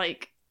 It's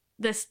like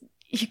this.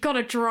 You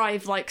gotta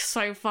drive like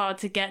so far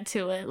to get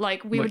to it.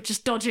 Like we were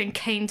just dodging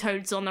cane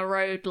toads on the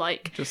road.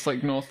 Like Just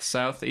like north,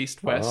 south,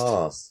 east, west.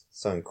 Oh,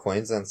 so in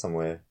Queensland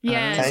somewhere.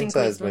 yeah, it's in Cane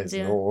toads Queensland, means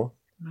yeah. north.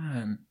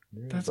 Man,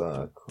 that's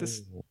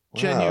Queensland.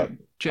 Wow,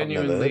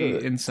 genuinely I've never heard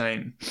of it.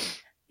 insane.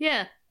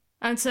 Yeah,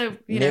 and so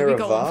we got one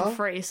Niravar? for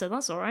free, so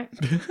that's all right.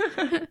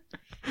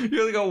 You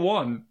only got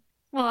one.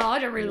 Well, I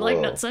don't really like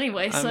Whoa. nuts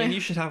anyway, I so mean, you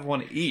should have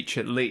one each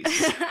at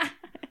least.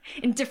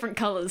 in different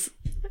colours.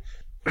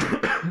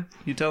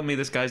 You tell me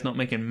this guy's not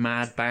making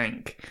mad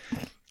bank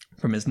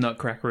from his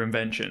nutcracker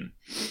invention.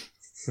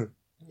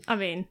 I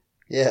mean,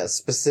 Yeah,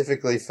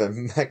 specifically for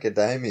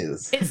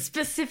macadamias. it's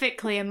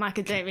specifically a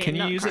macadamia Can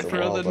you nut use it cracker.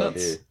 for Wild other nuts?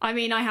 idea. I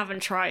mean, I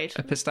haven't tried.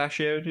 A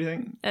pistachio, do you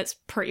think? It's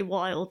pretty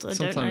wild. I don't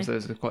Sometimes know.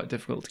 those are quite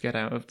difficult to get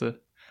out of the...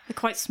 They're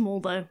quite small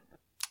though.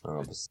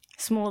 Oh, but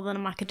Smaller than a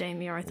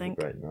macadamia, I think.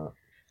 great nut.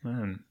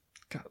 Man,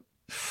 God.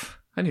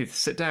 I need to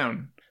sit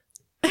down.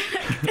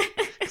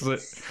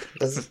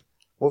 'Cause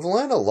We've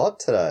learned a lot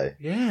today,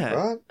 yeah.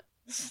 right?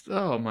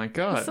 Oh my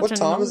God. Such What a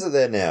time long- is it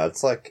there now?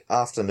 It's like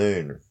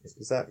afternoon.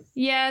 Is that?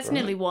 Yeah, it's Right.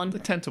 nearly 1.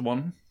 10 to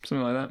 1,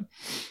 something like that.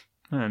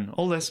 Man,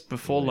 all this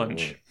before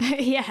lunch.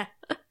 Yeah.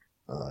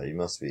 Oh,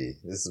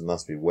 this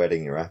must be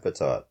whetting your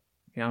appetite.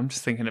 Yeah, I'm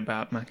just thinking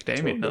about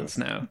macadamia nuts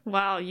now.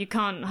 Wow, you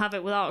can't have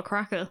it without a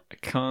cracker. I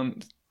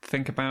can't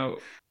think about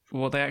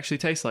what they actually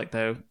taste like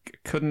though.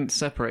 Couldn't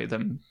separate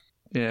them.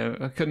 Yeah,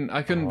 I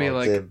couldn't be Oh,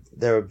 like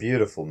they're a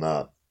beautiful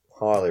nut.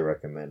 Highly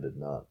recommended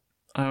nut.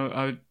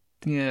 The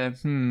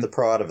The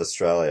pride of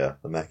Australia,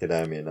 the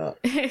macadamia nut.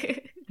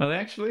 Are they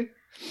actually?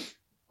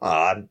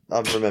 I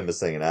remember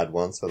seeing an ad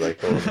once where they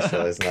called it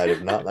Australia's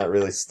native nut, and that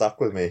really stuck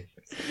with me.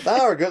 They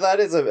are good.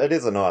 It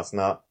is a nice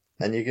nut,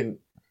 and you can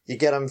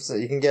get them. So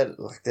you can get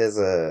like there's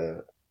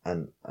a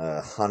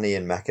honey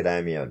and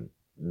macadamia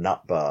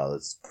nut bar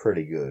that's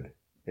pretty good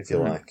if you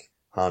like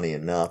honey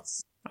and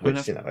nuts,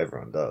 which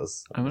everyone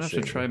does. I'm gonna have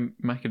to try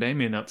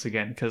macadamia nuts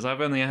again because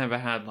I've only ever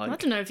had I like.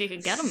 don't know if you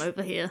can get them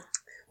over here.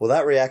 Well,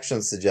 that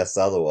reaction suggests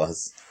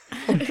otherwise.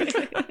 I'm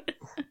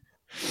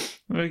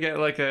gonna get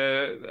like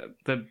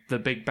the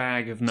big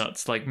bag of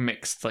nuts, like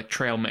mixed, like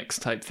trail mix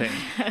type thing.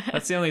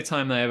 That's the only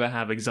time they ever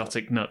have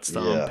exotic nuts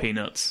that Yeah. aren't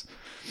peanuts.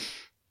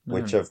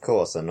 Which, of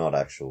course, are not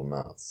actual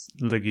nuts,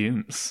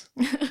 Legumes.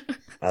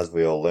 as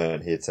we all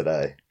learn here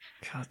today.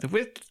 God,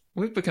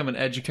 we've become an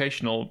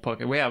educational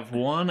podcast. We have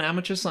one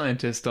amateur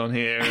scientist on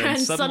here, and, And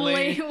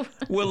suddenly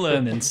we're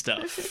learning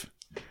stuff.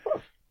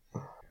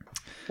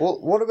 Well,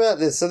 what about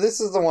this? So this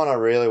is the one I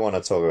really want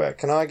to talk about.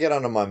 Can I get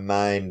onto my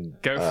main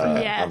Go for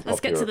it. yeah, let's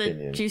get to unpopular the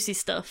opinion? juicy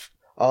stuff.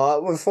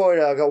 Before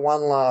I got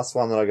one last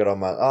one that I got on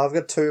my... I've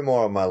got two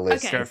more on my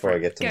list Okay. before I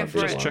get to Go my for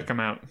big it. Just one. chuck them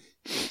out.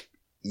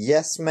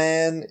 Yes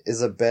Man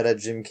is a better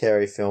Jim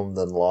Carrey film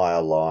than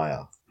Liar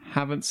Liar.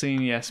 Haven't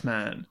seen Yes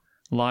Man.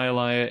 Liar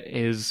Liar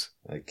is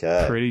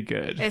Okay. pretty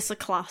good. It's a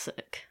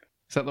classic.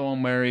 Is that the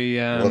one where he?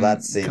 Well, can't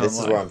this is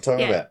lie? what I'm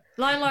talking Yeah. about.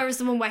 Liar is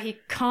the one where he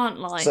can't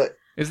lie. So,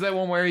 Is there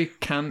one where he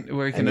can and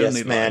only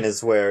Yes Man lie?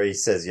 is where he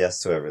says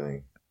yes to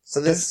everything. So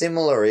they're Yes.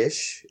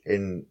 similar-ish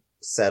in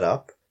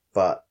setup,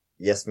 but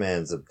Yes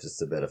Man's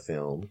just a better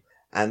film.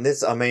 And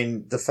this, I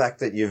mean, the fact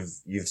that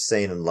you've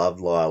seen and loved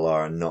Liar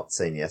Liar and not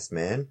seen Yes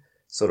Man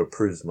sort of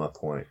proves my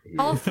point. He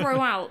I'll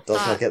throw out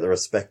does not get the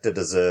respect it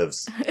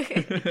deserves.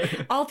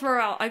 I'll throw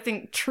out, I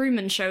think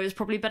Truman Show is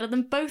probably better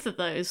than both of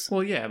those.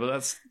 Well, yeah, but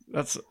that's I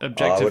would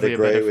objectively a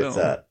better agree with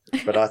film. that.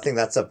 But I think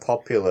that's a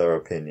popular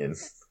opinion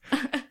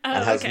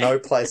and has no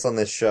place on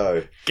this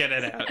show. Get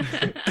it out.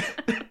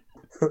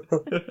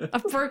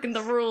 I've broken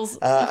the rules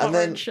of and our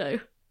then- own show.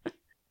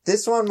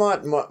 This one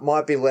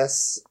might be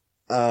less.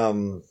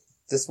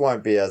 This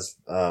won't be as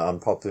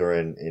unpopular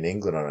in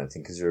England, I don't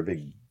think, because you're a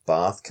big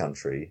bath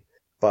country.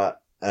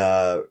 But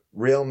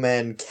real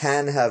men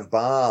can have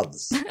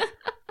baths.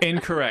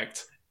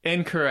 Incorrect.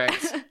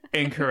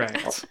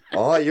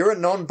 Oh, you're a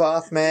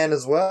non-bath man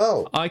as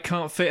well. I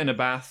can't fit in a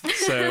bath,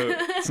 so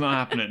it's not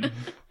happening.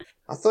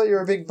 I thought you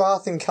were a big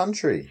bathing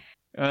country.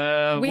 We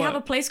have a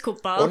what? place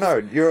called Bath. Oh no,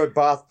 you're a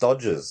bath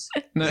dodgers.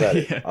 No, Is that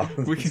it?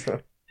 yeah.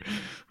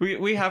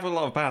 We have a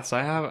lot of baths.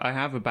 I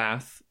have a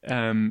bath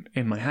in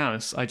my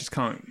house. I just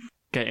can't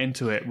get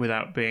into it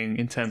without being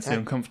intensely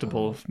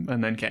uncomfortable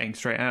and then getting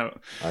straight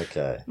out.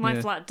 Okay. My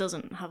flat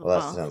doesn't have a Well,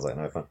 bath. that sounds like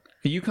no fun.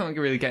 You can't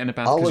really get in a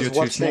bath I because was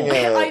you're too small.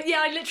 watching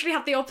I literally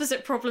have the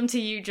opposite problem to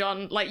you,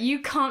 John. Like, you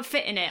can't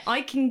fit in it.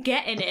 I can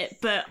get in it,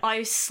 but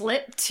I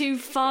slip too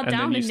far And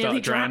down then you and start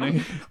nearly drowning.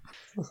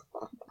 drown.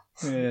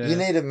 Yeah. You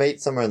need to meet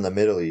somewhere in the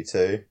middle, you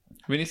two.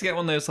 We need to get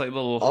one of those like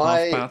little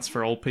half baths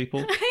for old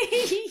people.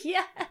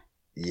 Yeah.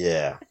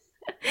 Yeah.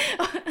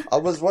 I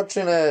was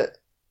watching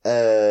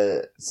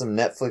some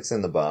Netflix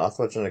in the bath,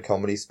 watching a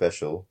comedy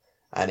special,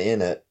 and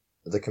in it,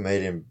 the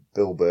comedian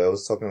Bill Burr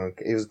was talking.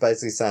 He was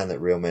basically saying that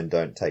real men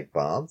don't take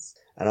baths,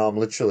 and I'm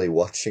literally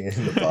watching it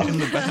in the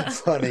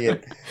bath,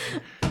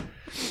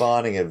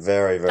 finding it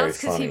very, very That's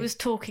because funny. he was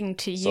talking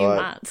to you, So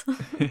Matt.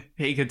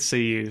 He could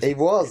see you. He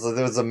was.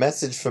 There was a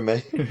message for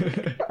me.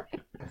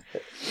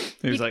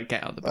 He was like,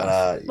 "Get out of the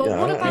bath." But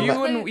what about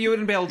You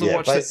wouldn't be able to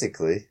watch.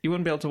 Basically. You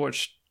wouldn't be able to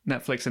watch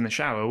Netflix in the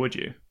shower, would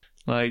you?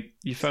 Like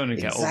your phone would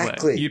get all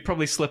Exactly. wet. You'd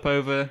probably slip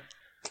over.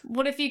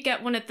 What if you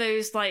get one of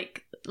those,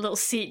 like, little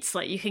seats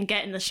like you can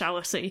get in the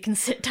shower so you can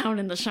sit down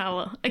in the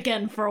shower?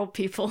 Again, for old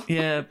people.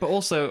 Yeah, but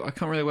also I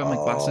can't really wear my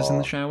glasses in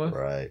the shower.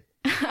 Right.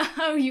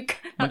 Oh, My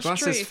that's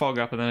glasses true. fog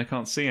up and then I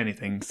can't see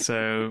anything.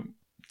 So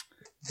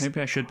maybe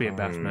I should be a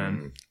bath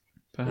man.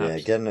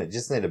 Perhaps. Yeah,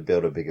 just need to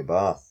build a bigger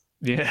bath.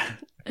 Yeah.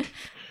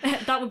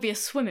 That would be a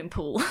swimming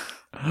pool.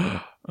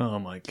 Oh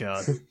my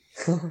god.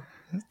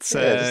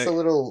 So, Yeah, just a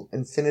little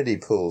infinity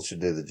pool should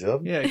do the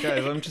job. yeah,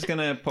 guys, I'm just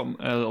gonna put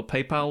a little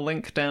PayPal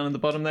link down in the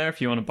bottom there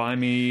if you want to buy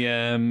me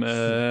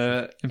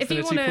infinity If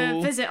you want to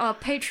pool. visit our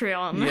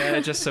Patreon. Yeah,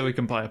 just so we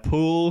can buy a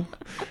pool.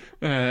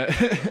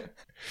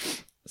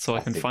 So I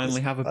can think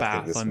finally have a I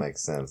bath. think this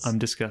makes sense. I'm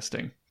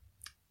disgusting.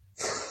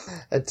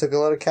 It took a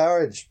lot of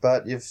courage,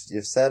 but you've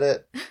said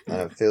it,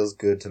 and it feels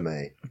good to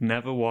me. I've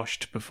never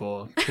washed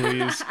before.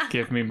 Please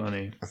give me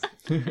money.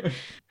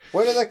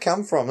 Where did that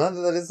come from? That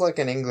is like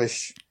an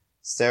English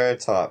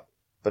stereotype,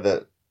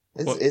 but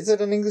is it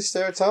an English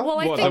stereotype? Well,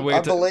 What, think...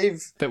 I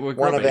believe that we're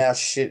one of grubby? our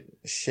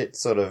shit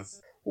sort of.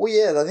 Well,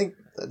 yeah, I think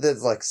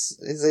there's like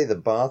it's either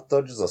bath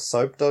dodgers or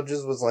soap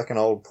dodgers was like an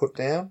old put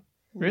down.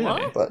 Really?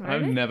 What? But-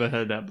 I've Really? never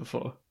heard that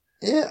before.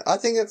 Yeah, I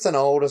think it's an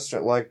older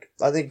like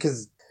I think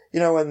because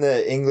when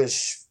the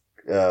English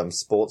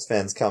sports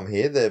fans come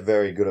here, they're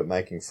very good at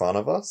making fun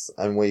of us,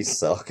 and we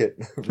suck at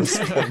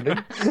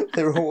responding.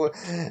 They're all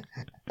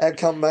our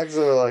comebacks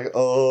are like,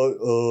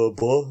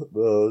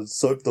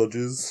 soap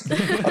dodgers.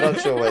 I'm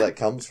not sure where that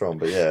comes from,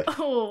 but yeah,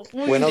 Oh,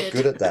 we're not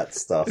good at that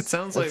stuff. It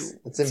sounds like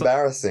it's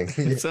embarrassing.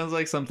 It sounds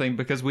like something,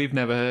 because we've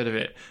never heard of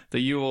it,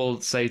 that you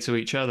all say to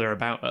each other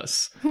about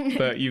us,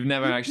 but you've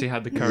never actually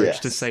had the courage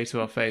to Yes. say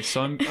to our face.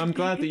 So I'm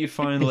glad that you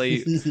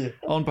finally, Yeah.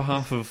 on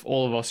behalf of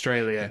all of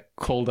Australia,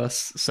 called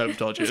us soap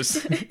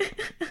dodgers.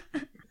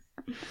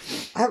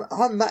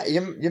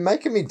 You're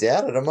making me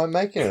doubt it. Am I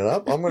making it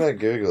up? I'm gonna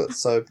Google it.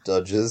 Soap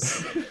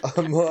dodgers.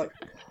 I'm like,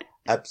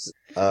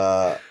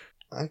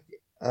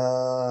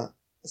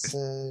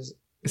 says.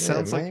 It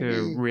sounds like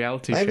a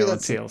reality maybe show on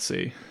that's a-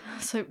 TLC.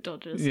 Soap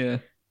dodgers. Yeah.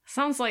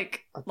 Sounds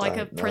like a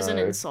don't prison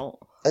know.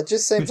 insult. It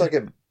just seems like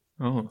it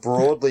Oh.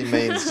 broadly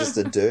means just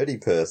a dirty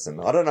person.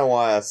 I don't know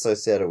why I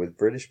associate it with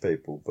British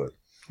people, but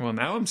Well,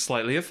 now I'm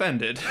slightly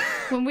offended.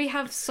 When we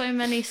have so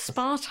many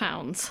spa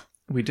towns.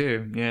 We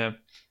do, yeah.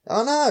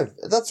 oh no,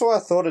 that's why I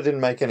thought it didn't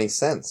make any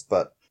sense.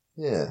 But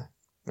yeah.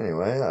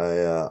 Anyway,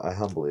 I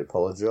humbly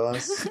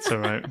apologise. It's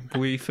alright.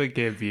 We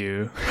forgive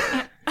you.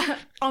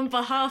 On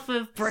behalf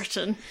of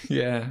Britain.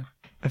 Yeah.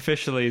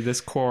 Officially,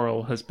 this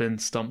quarrel has been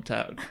stumped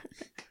out.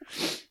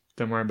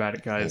 Don't worry about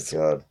it, Thank guys.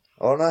 God.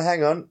 Oh no,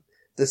 hang on.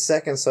 The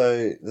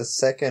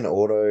second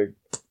auto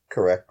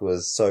correct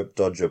was soap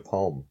dodger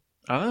pom.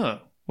 Oh,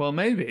 well,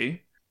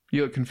 maybe.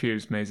 You look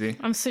confused, Maisie.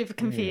 I'm super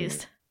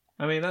confused.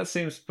 I mean, that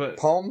seems, but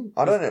Pom?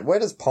 I don't know. Where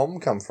does pom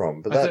come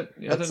from? But I don't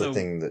that's the know.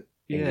 thing that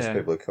English Yeah.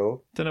 people are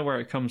called. don't know where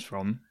it comes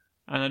from.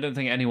 And I don't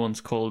think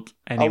anyone's called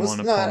anyone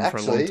a no, pom for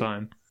a long actually-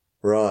 time.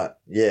 Right.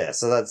 Yeah.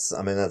 So that's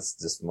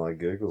just my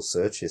Google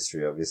search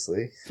history,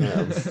 obviously.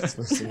 It's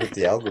messing with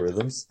the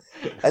algorithms.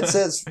 It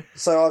says,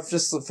 so I've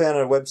just found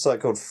a website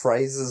called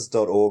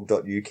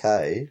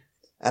phrases.org.uk,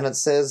 and it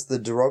says the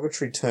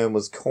derogatory term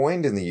was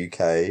coined in the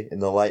UK in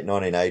the late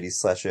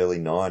 1980s/early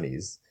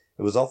 90s.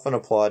 It was often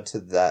applied to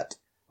that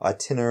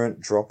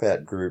itinerant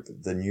dropout group,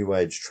 the New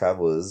Age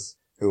Travellers,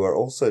 who are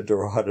also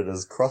derided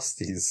as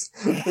crusties.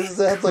 This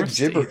sounds like Crusties.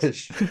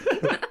 gibberish.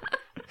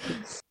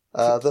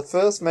 The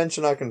first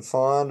mention I can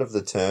find of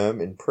the term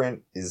in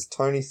print is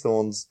Tony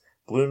Thorne's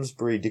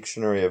Bloomsbury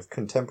Dictionary of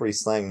Contemporary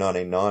Slang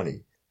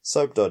 1990.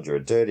 Soap dodger,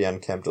 a dirty,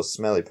 unkempt or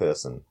smelly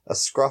person. A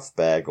scruff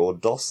bag or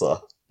dosser.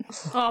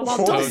 Oh, well,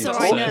 What are you Dosser,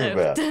 I talking know.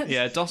 about?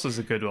 Yeah, DOS is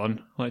a good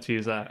one. I like to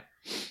use that.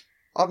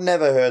 I've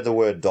never heard the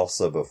word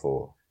dosser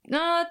before.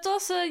 No,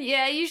 Dosser,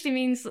 yeah, it usually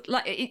means,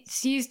 like,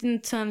 it's used in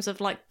terms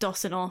of, like,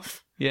 dossing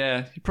off.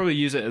 Yeah, you probably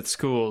use it at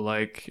school.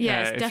 Like,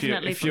 Yeah, it's if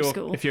definitely from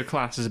school. If your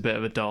class is a bit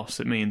of a DOS,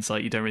 it means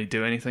like you don't really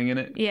do anything in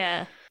it.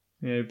 Yeah,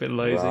 Yeah, a bit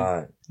lazy.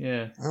 Right.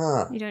 Yeah.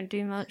 Ah. you don't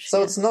do much. So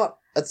yeah.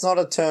 it's not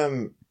a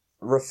term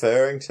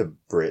referring to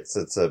Brits.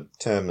 It's a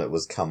term that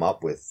was come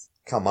up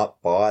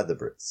by the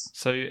Brits.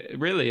 So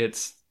really,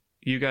 it's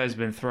you guys have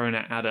been throwing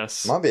it at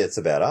us. Maybe it's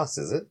about us,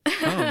 is it?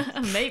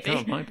 Oh, Maybe.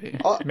 God, might be.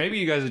 Maybe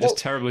you guys are just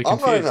terribly I'm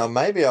confused. not even,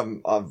 maybe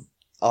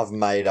I've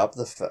made up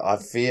I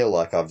feel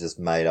like I've just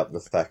made up the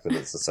fact that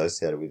it's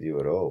associated with you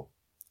at all.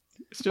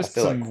 It's just I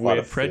feel some like quite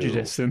weird a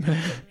prejudice in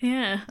there.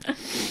 Yeah.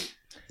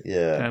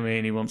 Yeah. I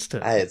mean, he wants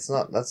to. Hey, that's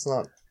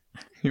not.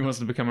 He wants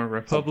to become a born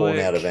republic.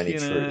 out of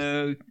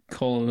any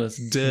calling us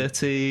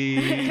dirty.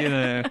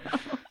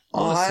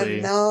 Honestly,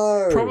 I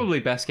know. probably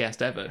best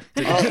guest ever.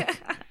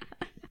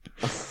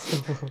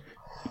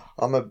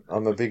 I'm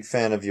a big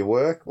fan of your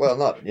work. Well,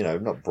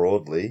 not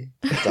broadly.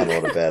 I've done a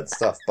lot of bad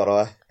stuff, but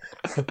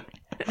I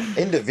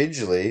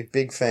individually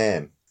big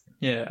fan.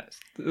 Yeah,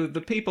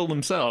 the people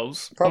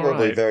themselves Probably all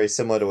right. very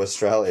similar to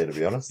Australia, to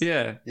be honest.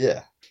 Yeah.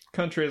 Yeah.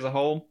 Country as a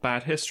whole,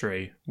 bad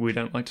history. We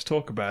don't like to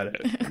talk about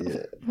it.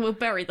 Yeah. We'll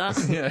bury that.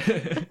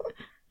 Yeah.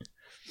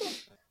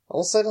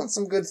 Also done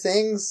some good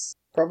things,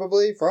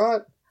 probably,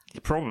 right?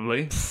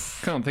 Probably.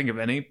 Can't think of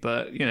any,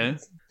 but,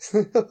 there's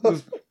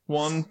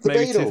one, The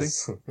maybe two Beatles.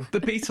 things.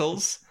 The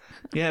Beatles.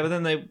 Yeah, but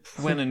then they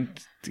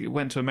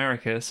went to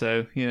America,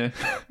 so, yeah.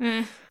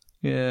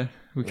 Yeah,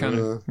 we kind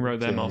of wrote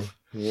them off.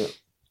 Yeah.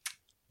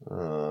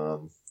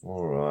 All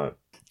right.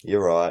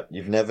 You're right.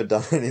 You've never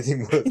done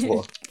anything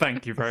worthwhile.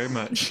 Thank you very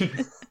much.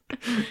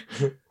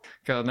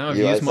 God, now I've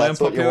Yes, used my that's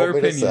what you unpopular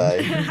want me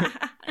to opinion.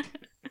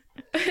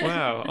 say.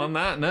 Wow, on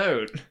that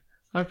note,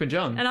 I've been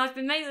John. And I've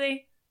been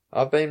Maisie.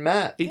 I've been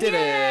Matt. He did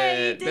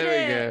Yay, it! did There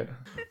it. we go.